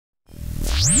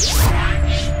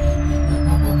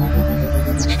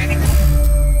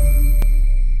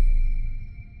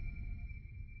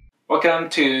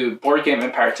Welcome to Board Game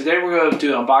Empire. Today we're going to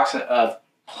do an unboxing of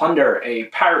Plunder, a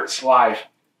Pirate's Life.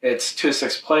 It's 2 to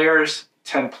 6 players,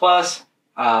 10 plus,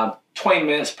 20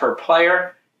 minutes per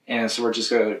player, and so we're just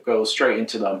going to go straight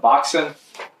into the unboxing.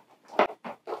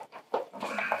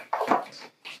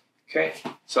 Okay,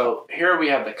 so here we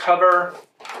have the cover.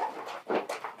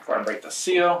 Before I break the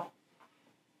seal,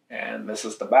 and this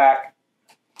is the back.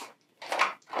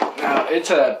 Now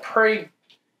it's a pretty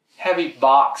heavy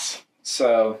box,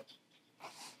 so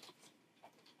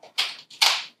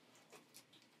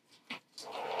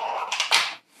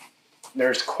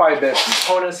there's quite a bit of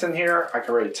components in here. I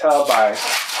can already tell by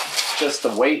just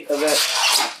the weight of it.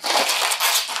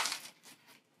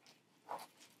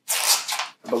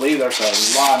 I believe there's a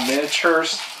lot of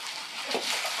miniatures.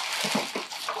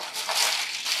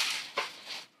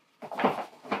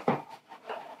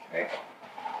 Okay.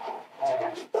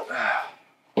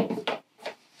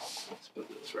 Let's put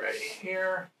this right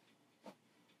here.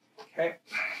 Okay.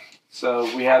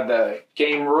 So we have the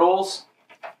game rules.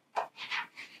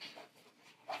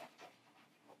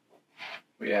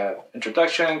 We have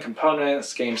introduction,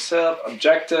 components, game setup,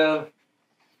 objective,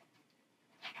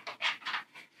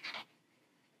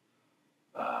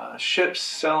 ships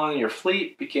sailing your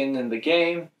fleet, beginning the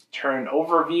game, turn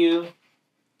overview,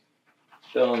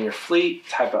 building your fleet,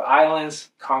 type of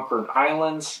islands, conquered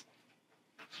islands,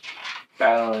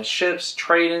 battling ships,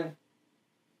 trading,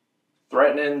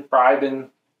 threatening, bribing,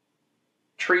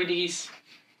 treaties.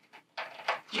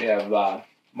 We have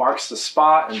marks the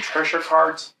spot and treasure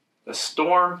cards. The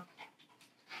Storm,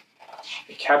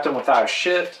 a Captain Without a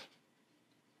Ship,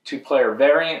 2-player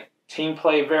variant, team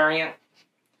play variant.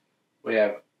 We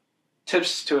have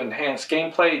tips to enhance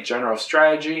gameplay, general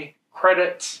strategy,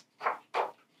 credits,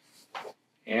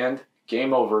 and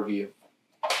game overview.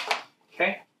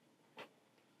 Okay.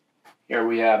 Here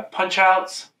we have punch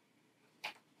outs.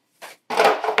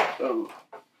 Oh,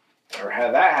 never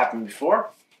had that happen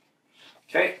before.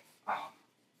 Okay.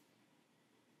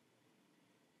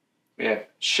 We have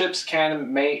ships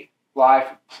can mate live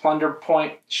plunder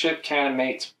point. Ship can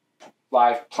mate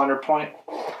live plunder point.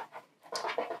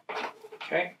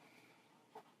 Okay.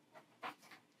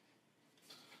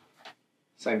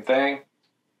 Same thing.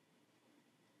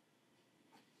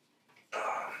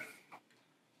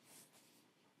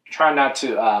 Try not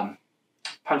to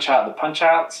punch out the punch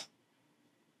outs.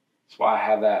 That's why I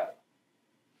have that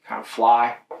kind of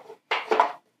fly.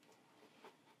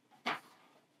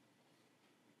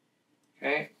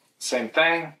 Okay, same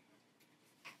thing.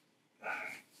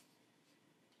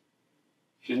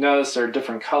 If you notice, there are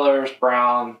different colors,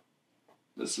 brown.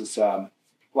 This is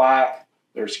black.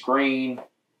 There's green.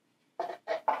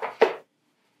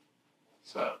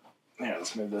 So, yeah,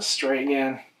 let's move this straight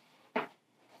again.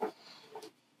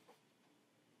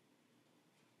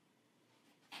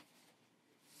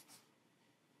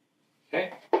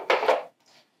 Okay,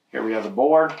 here we have the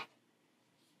board.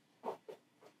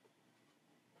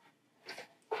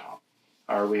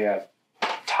 Or we have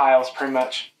tiles pretty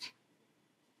much.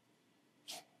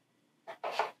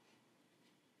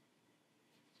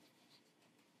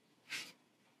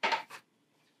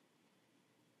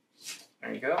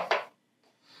 There you go.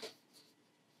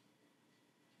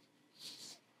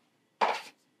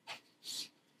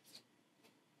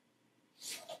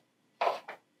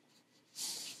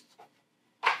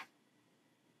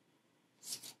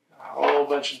 A whole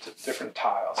bunch of different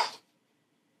tiles.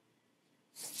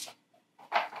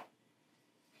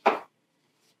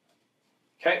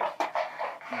 Okay.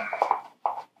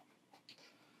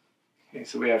 Okay,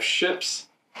 so we have ships.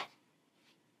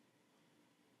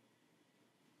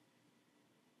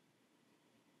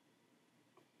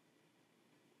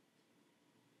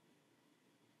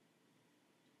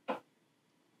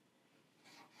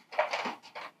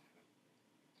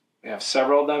 We have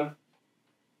several of them.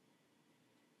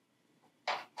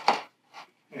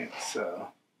 Okay, so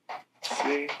let's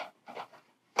see.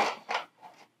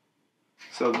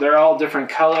 So they're all different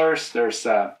colors. There's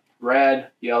red,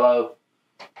 yellow.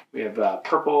 We have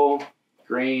purple,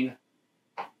 green,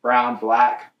 brown,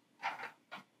 black.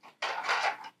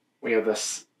 We have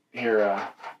this here,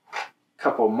 a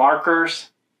couple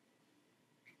markers.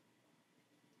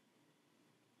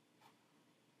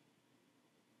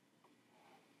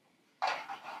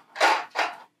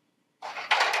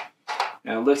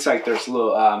 And it looks like there's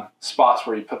little spots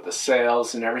where you put the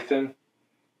sails and everything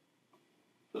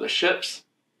for the ships.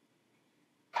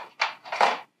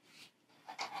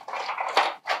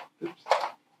 Oops.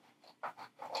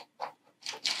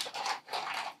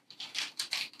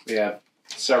 We have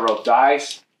several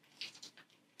dice.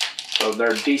 So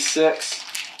they're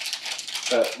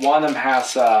D6, but one of them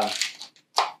has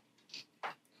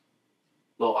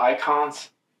little icons.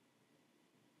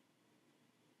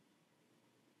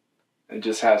 It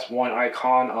just has one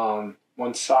icon on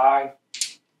one side.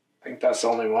 I think that's the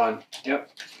only one.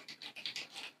 Yep.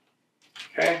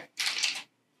 Okay.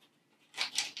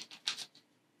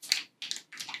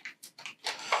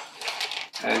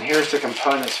 And here's the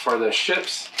components for the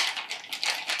ships.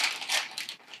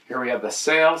 Here we have the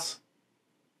sails.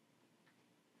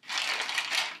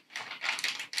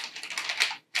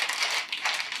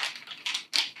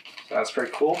 So that's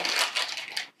pretty cool.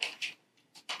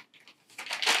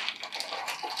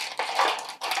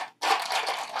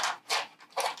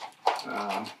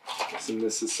 So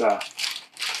this is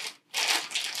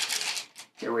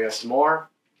here we have some more.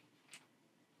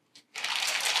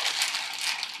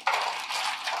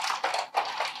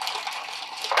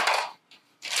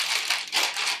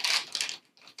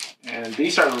 And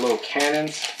these are the little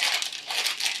cannons.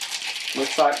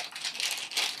 Looks like.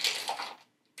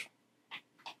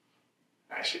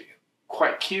 Actually,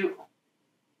 quite cute.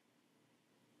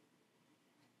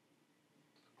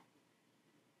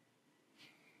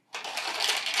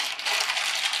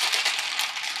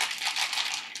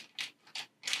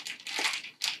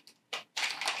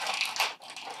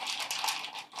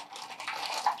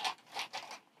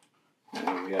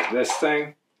 And we have this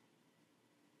thing.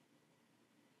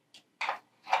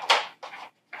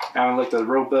 I haven't looked at the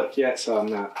rule book yet, so I'm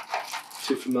not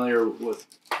too familiar with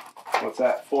what's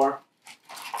that for.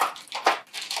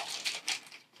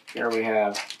 Here we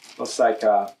have, looks like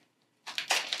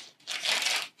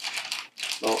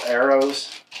little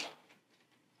arrows.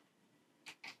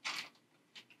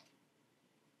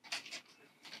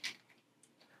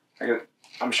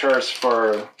 I'm sure it's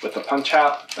for with the punch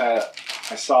out that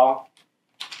I saw.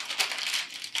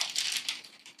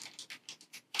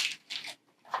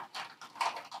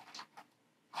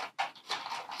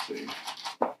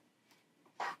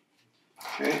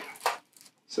 Okay,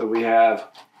 so we have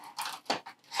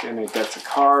decks of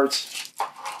cards.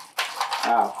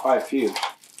 Wow, quite a few.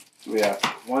 So we have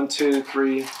 1, 2,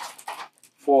 3,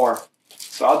 4.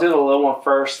 So I'll do the little one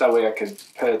first, that way I can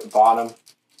put it at the bottom.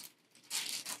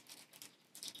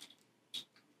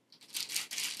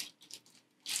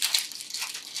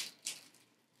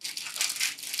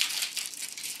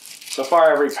 So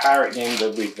far, every pirate game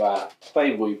that we've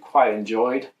played, we've quite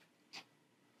enjoyed.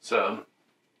 So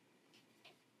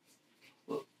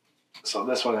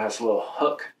this one has a little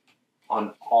hook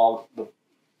on all the,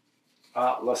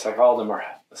 looks like all of them are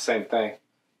the same thing,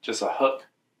 just a hook.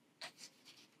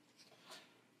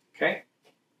 Okay.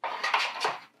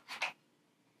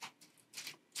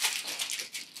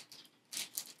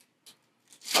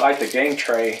 I like the game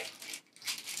tray.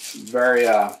 It's very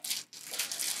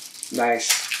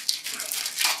nice.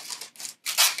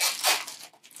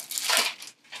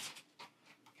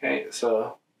 Okay,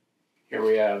 so here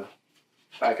we have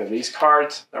back of these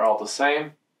cards. They're all the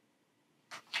same.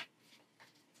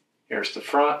 Here's the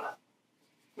front.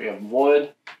 We have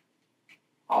wood.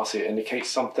 Obviously it indicates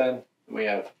something. We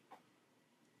have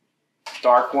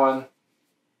dark one.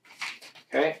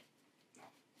 Okay.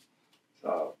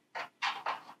 So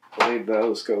I believe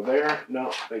those go there.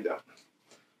 No, they don't.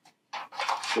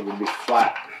 So it would be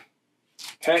flat.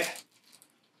 Okay.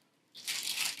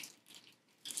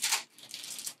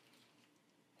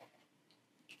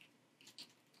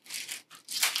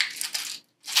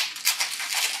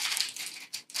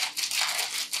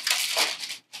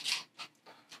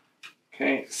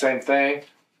 Okay, same thing.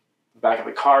 The back of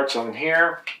the cards on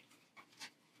here.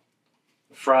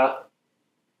 The front,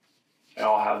 they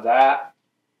all have that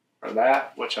or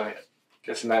that, which I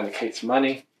guess that indicates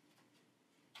money.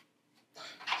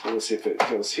 So let's see if it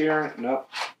goes here. Nope.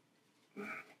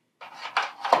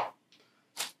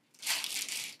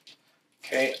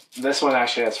 Okay, this one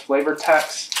actually has flavor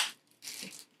text.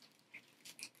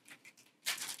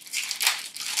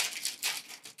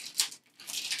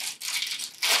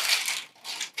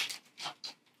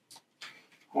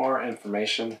 More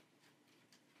information.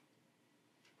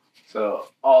 So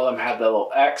all of them have that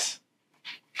little X.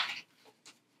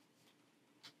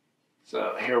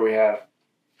 So here we have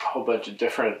a whole bunch of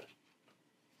different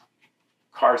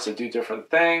cards that do different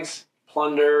things.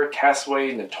 Plunder,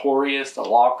 Castaway, Notorious, The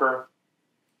Locker,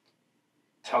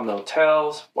 Tell No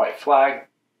Tales, White Flag,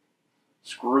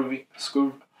 Scurvy,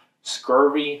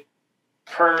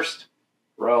 Cursed,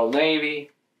 Royal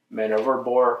Navy, Men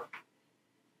Overboard,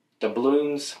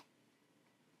 Doubloons,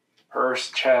 Purse,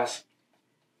 Chest,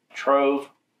 Trove,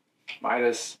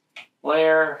 Midas,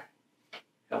 Lair,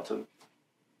 Hell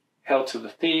to the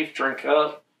Thief, Drink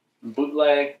Up,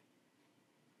 Bootleg,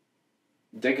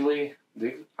 Diggly, I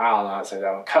don't know how to say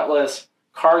that one, Cutlass,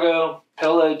 Cargo,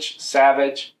 Pillage,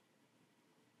 Savage,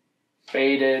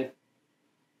 Faded,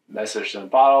 Message in a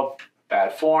Bottle,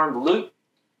 Bad Form, Loop,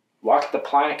 Walk the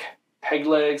Plank, Peg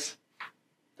Legs,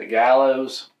 The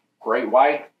Gallows, Great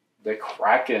White, The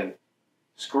Kraken,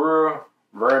 Screw,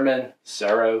 Vermin,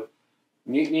 Sorrow,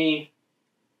 Mutiny,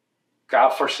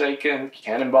 Godforsaken,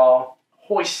 Cannonball,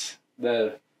 Hoist,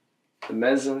 the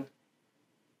Mezzan,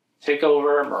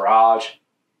 Takeover, Mirage,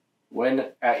 Wind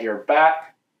at Your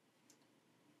Back,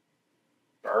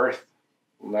 Birth,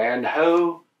 Land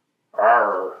Ho,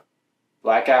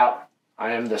 Blackout,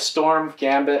 I Am the Storm,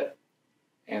 Gambit,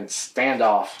 and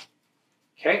Standoff.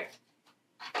 Okay.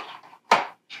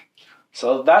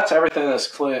 So that's everything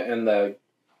that's in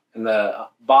the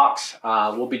box.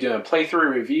 We'll be doing a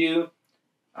playthrough review.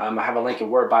 I have a link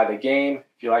in Word by the Game.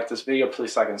 If you like this video,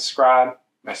 please like and subscribe.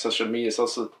 My social media is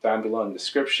also down below in the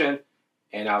description.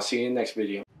 And I'll see you in the next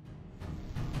video.